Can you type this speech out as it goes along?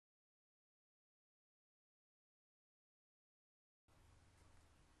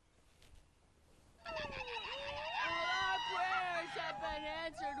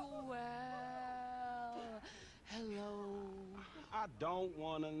I don't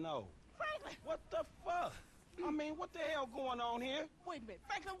want to know. Franklin! What the fuck? I mean, what the hell going on here? Wait a minute.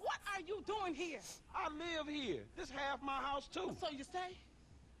 Franklin, what are you doing here? I live here. This half my house, too. So you say?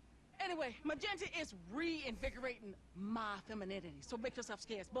 Anyway, Magenta is reinvigorating my femininity. So make yourself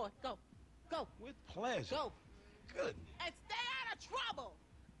scarce. Boy, go. Go. With pleasure. Go. Good. And stay out of trouble.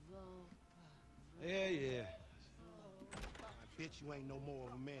 Yeah. I bet you ain't no more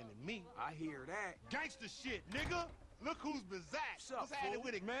of a man than me. I hear that. Gangster shit, nigga. Look who's What's up, What's happening fool?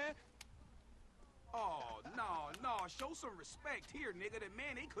 with it, man? Oh, no. Show some respect here, nigga. The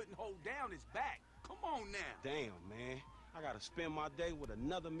man, they couldn't hold down his back. Come on now. Damn, man. I gotta spend my day with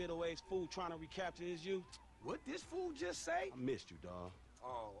another middle-aged fool trying to recapture his youth. What this fool just say? I missed you, dawg.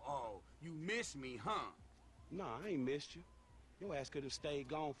 Oh, you miss me, huh? Nah, I ain't missed you. Your ass could have stayed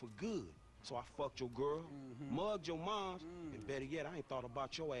gone for good. So I fucked your girl, mugged your moms, and better yet, I ain't thought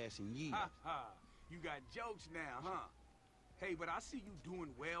about your ass in years. Ha. You got jokes now, huh? Hey, but I see you doing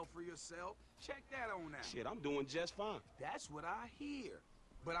well for yourself. Check that on out. Shit, I'm doing just fine. That's what I hear.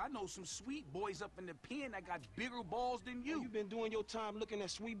 But I know some sweet boys up in the pen that got bigger balls than you. You been doing your time looking at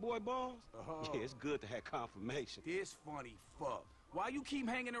sweet boy balls? Yeah, it's good to have confirmation. This funny fuck. Why you keep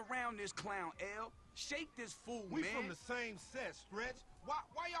hanging around this clown, L? Shake this fool, We man. from the same set, Stretch.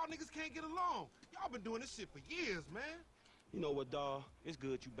 Why y'all niggas can't get along? Y'all been doing this shit for years, man. You know what, dawg? It's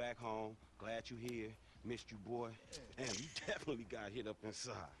good you back home. Glad you here. Missed you, boy. Damn, you definitely got hit up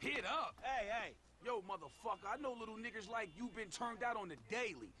inside. Hit up? Hey. Yo, motherfucker, I know little niggas like you been turned out on the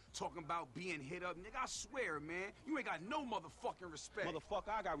daily. Talking about being hit up, nigga, I swear, man. You ain't got no motherfucking respect. Motherfucker,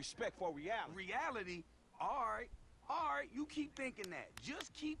 I got respect for reality. Reality? Alright, you keep thinking that.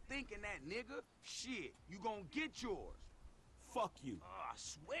 Just keep thinking that, nigga. Shit, you gonna get yours. Fuck you. I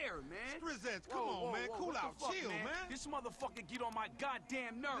swear, man. Strizzettes, come on, man. Cool what the out, fuck, chill, man. This motherfucker get on my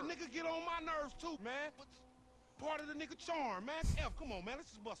goddamn nerves. The nigga get on my nerves, too, man. Part of the nigga charm, man. F, come on, man. Let's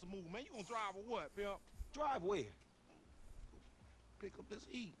just bust a move, man. You gonna drive or what, pimp? Drive where? Pick up this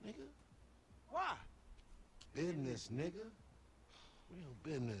heat, nigga. Why? Business, nigga. Real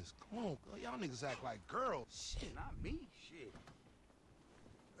business. Come on, y'all niggas act like girls. Shit, not me. Shit.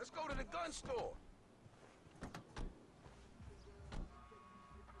 Let's go to the gun store.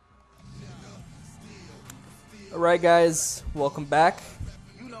 Alright guys, welcome back.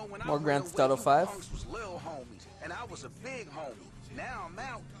 You know, when More I Grand went Theft Auto away, 5. you punks was little homies, and I was a big homie. Now I'm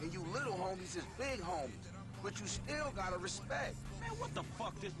out, and you little homies is big homies. But you still gotta respect. Man, what the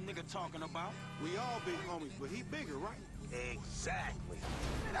fuck this nigga talking about? We all big homies, but he bigger, right? Exactly.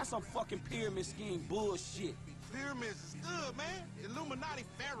 Man, that's some fucking pyramid scheme bullshit. Pyramids is good, man. Illuminati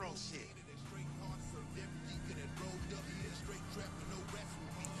pharaoh shit.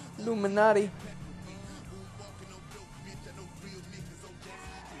 Illuminati.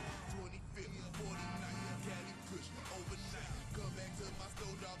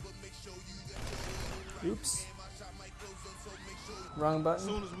 Oops. Wrong As button.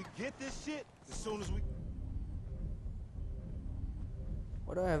 soon as we get this shit, as soon as we...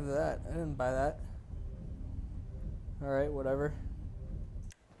 Why do I have that? I didn't buy that. Alright, whatever.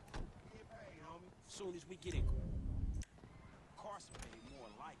 As soon as we get incarcerated, more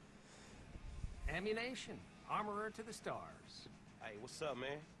likely. Ammunition. Armorer to the stars. Hey, what's up,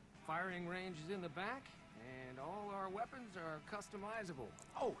 man? Firing range is in the back, and all our weapons are customizable.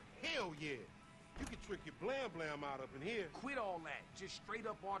 Oh, hell yeah. You can trick your blam out up in here. Quit all that. Just straight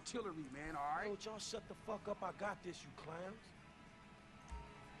up artillery, man, all right? Don't y'all shut the fuck up. I got this, you clowns.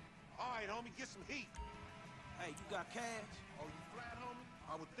 All right, homie, get some heat. Hey, you got cash? Oh, you flat, homie?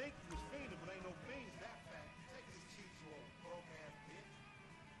 I would think you was fiending, but ain't no fiends that fat. Take this cheap swole, broke-ass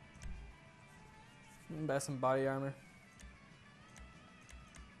bitch. Buy some body armor.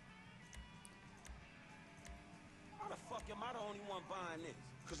 How the fuck am I the only one buying this?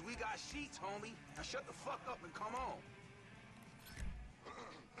 Cause we got sheets, homie. Now shut the fuck up and come on.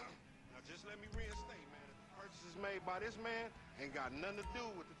 Now just let me reinstate, man. The purchases made by this man ain't got nothing to do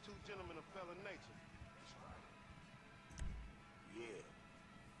with the two gentlemen of fella nature. That's right. Yeah.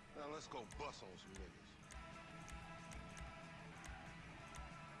 Now let's go bust on some niggas.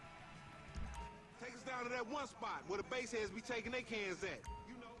 Take us down to that one spot where the base heads be taking their cans at.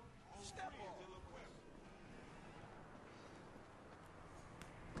 You know, step on.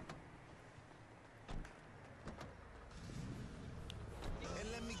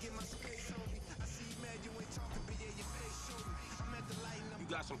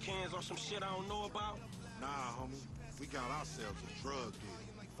 You got some cans or some shit I don't know about? Nah, homie. We got ourselves a drug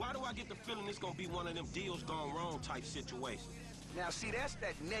deal. Why do I get the feeling it's gonna be one of them deals gone wrong type situations? Now, see, that's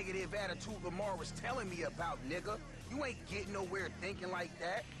that negative attitude Lamar was telling me about, nigga. You ain't getting nowhere thinking like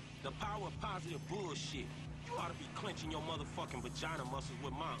that. The power of positive bullshit. You ought to be clenching your motherfucking vagina muscles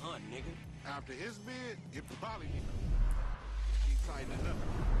with my aunt, nigga. After his bid, it probably need to keep tightening up.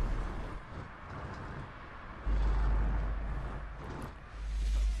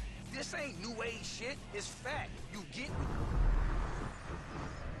 This ain't new age shit. It's fact. You get me?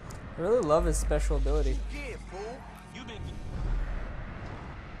 I really love his special ability. Yeah, fool. You been getting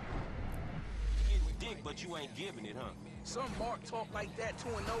dick, but you ain't giving it, huh? Some Mark talk like that to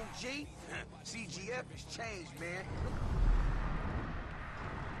an OG? CGF has changed, man.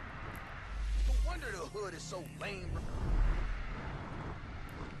 No wonder the hood is so lame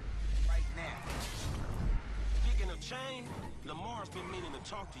right now. Speaking of change, Lamar's been meaning to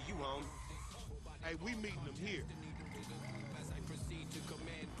talk to you, homie. Hey, we meeting them here.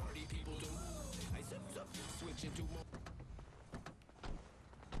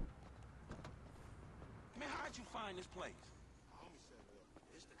 Man, how'd you find this place?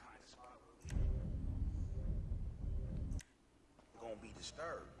 It's the kind of spot where gonna be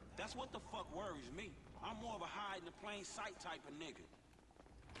disturbed. That's what the fuck worries me. I'm more of a hide in the plain sight type of nigga.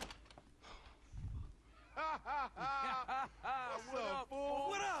 What's up, fool?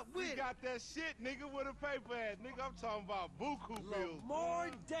 What up We with got that shit, nigga, with a paper at. Nigga, I'm talking about buku bills. Lamar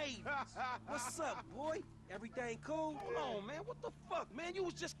Davis? What's up, boy? Everything cool? Hold on, man. What the fuck, man? You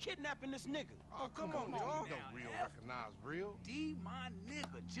was just kidnapping this nigga. Oh, come on, dog. You don't real recognize real. D, my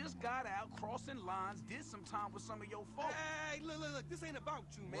nigga, just got out crossing lines, did some time with some of your folks. Hey, look, this ain't about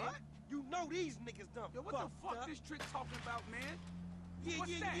you, man. What? You know these niggas done Yo, what the fucked fuck up. this trick talking about, man? Yeah,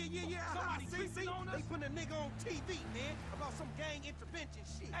 What's yeah, that? yeah. Somebody See, creeping on us? They put a nigga on TV, man, about some gang intervention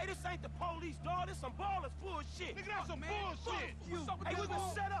shit. Hey, this ain't the police, dog. This some ballers bullshit. Nigga, that's some man. bullshit. Fuck you. What's up with Hey, this we been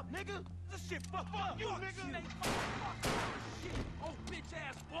bull- set up, nigga. This shit fucked up. you, Fuck nigga. Snake fuck shit. Oh, bitch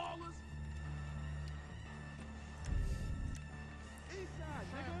ass ballers.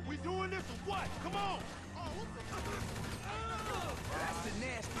 We doing this or what? Come on. That's the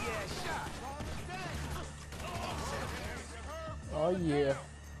nasty ass shot. Oh yeah.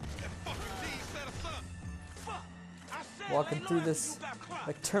 Fuck. I said, Walking lay through low this after you got clocked.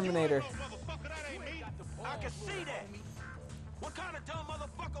 like Terminator. Motherfucker, that ain't me. I can see that. What kind of dumb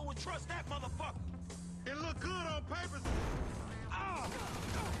motherfucker would trust that motherfucker? It look good on paper. Ah!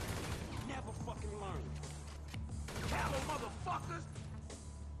 Never fucking learn. Callow motherfuckers.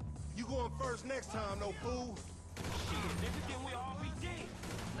 You going first next time, no fool. Shit, nigga, then we all be dead.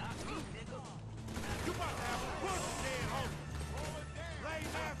 Not me, nigga. You about to have a bunch of dead homies.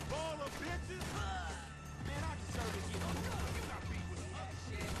 Lame ass ball of bitches. Man, I deserve to get you got beat with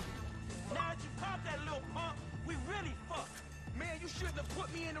shit. Now that you popped that little punk, we really fucked. Man, you shouldn't have put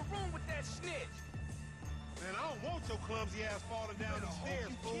me in the room with that snitch. Man, I don't want your clumsy ass falling down these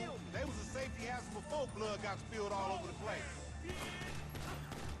stairs, fool. They was a safety hazard before blood got spilled all over the place.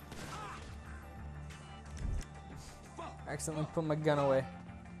 Accidentally put my gun away.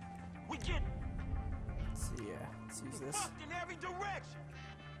 We get Let's see, yeah. Let's use this. fucked in every direction.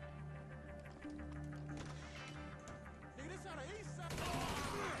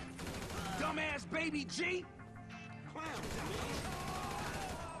 Dumbass baby G. Clowns, man.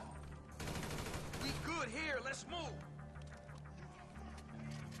 We good here. Let's move.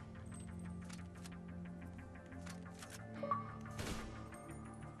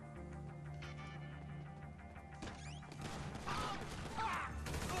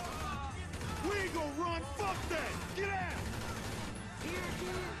 We ain't gonna run. Fuck that. Get out. Here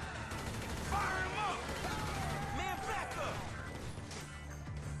again. Fire him up. Man, back up.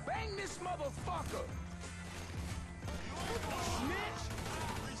 Bang this motherfucker. Snitch.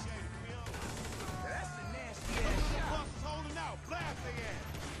 Appreciate it, Phil. That's the nasty Look ass at the shot. busters holding out. Blast their ass.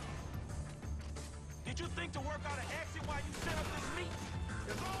 Did you think to work out an exit while you set up this meet?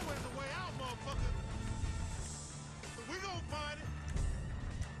 There's always a way out, motherfucker. We gonna find it.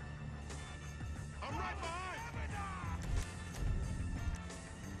 I'm right behind you.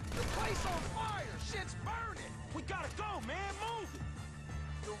 The place on fire. Shit's burning. We gotta go, man. Move it.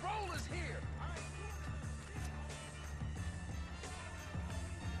 The roller's here.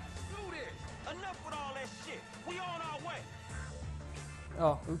 Do this. Enough with all that shit. We on our way.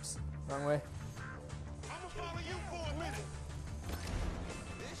 Oh, oops. Wrong way. I'm gonna follow you for a minute.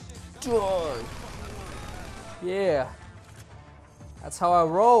 Joy. Yeah. That's how I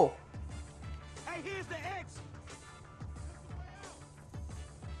roll. Hey, here's the exit.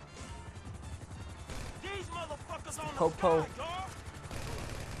 These motherfuckers on the Popo. sky, dog.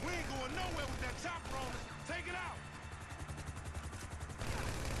 We ain't going nowhere with that chopper on us. Take it out.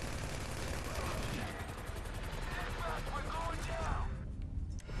 We're going down.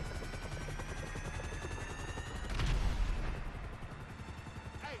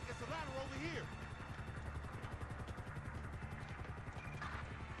 Hey, it's a ladder over here.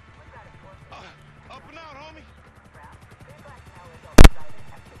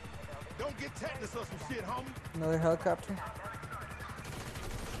 get tetanus or some shit, homie. Another helicopter. We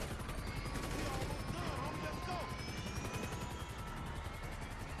almost done, homie. Let's go.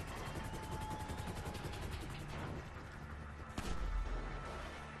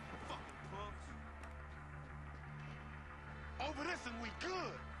 Fucking punks. Over this and we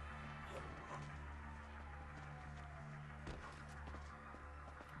good.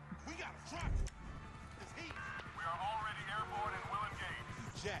 We got a truck. It's heat. We are already airborne and will engage. You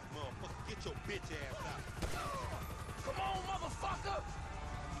jack, motherfucker. Get your bitch ass out. Come on, motherfucker!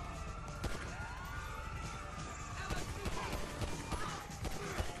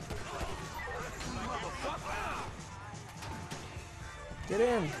 Get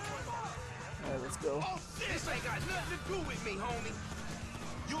in. Alright, let's go. Oh, shit! This ain't got nothing to do with me, homie.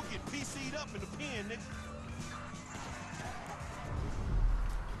 You'll get PC'd up in the pen, nigga.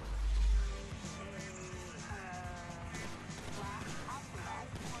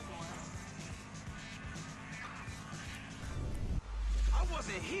 I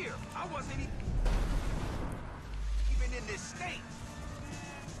wasn't here. I wasn't even in this state.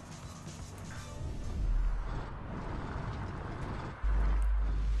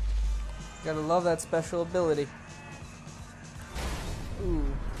 Gotta love that special ability. Ooh.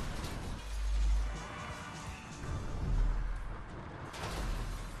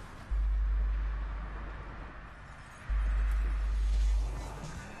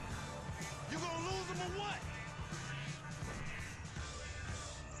 You gonna lose him or what?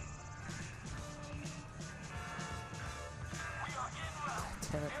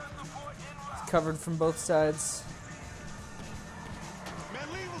 Damn it. It's covered from both sides. Man,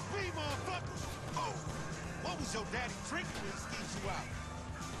 leave us be, motherfucker. Oh, what was your daddy drinking when he skeet you out?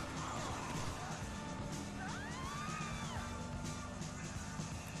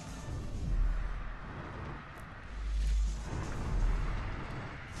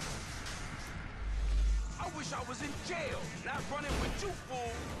 I wish I was in jail, not running with you,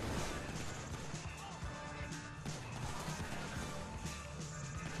 fool.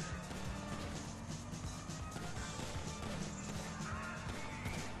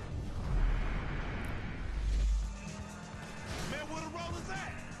 Man, where the rollers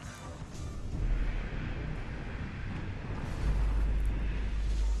at?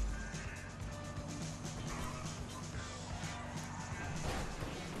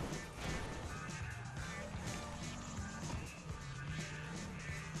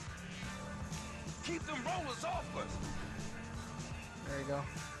 Keep them rollers off us. There you go.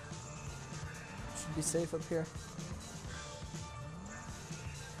 Should be safe up here.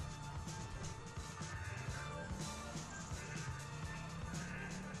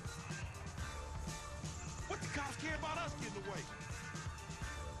 What the cops care about us getting away?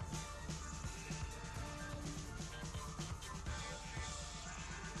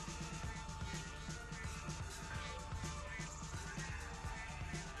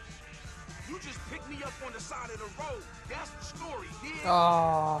 You just picked me up on the side of the road. That's the story, yeah.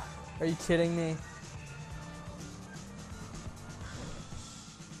 Oh, are you kidding me?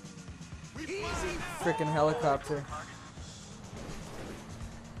 We Easy. fine. Freaking helicopter.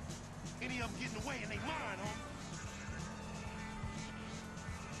 Any of them getting away and they mine, homie.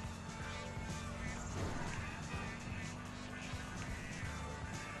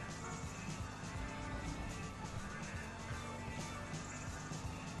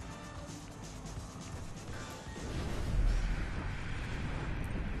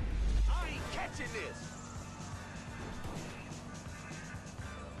 I ain't catching this.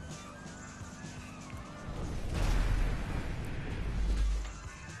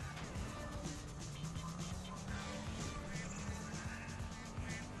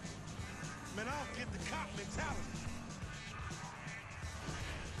 Man, I don't get the cop mentality.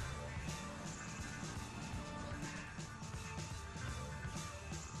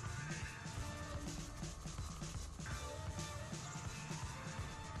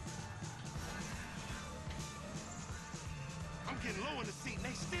 I'm getting low in the seat and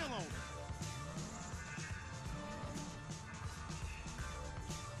they still on it.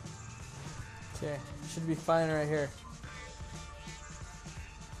 Okay, should be fine right here.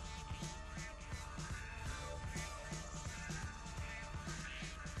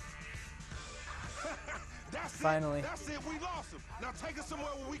 That's Finally. it. That's it. We lost him. Now take us somewhere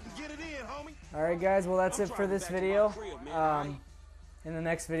where we can get it in, homie. Alright guys, well that's I'm it for driving this back to my video. crib, man, alright? In the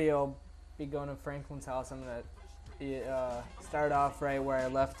next video, I'll be going to Franklin's house. I'm gonna start off right where I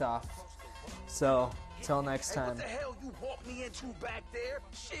left off. So, till next Hey, time. what the hell you walked me into back there?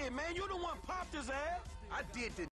 Shit, man, you the one popped his ass. I did the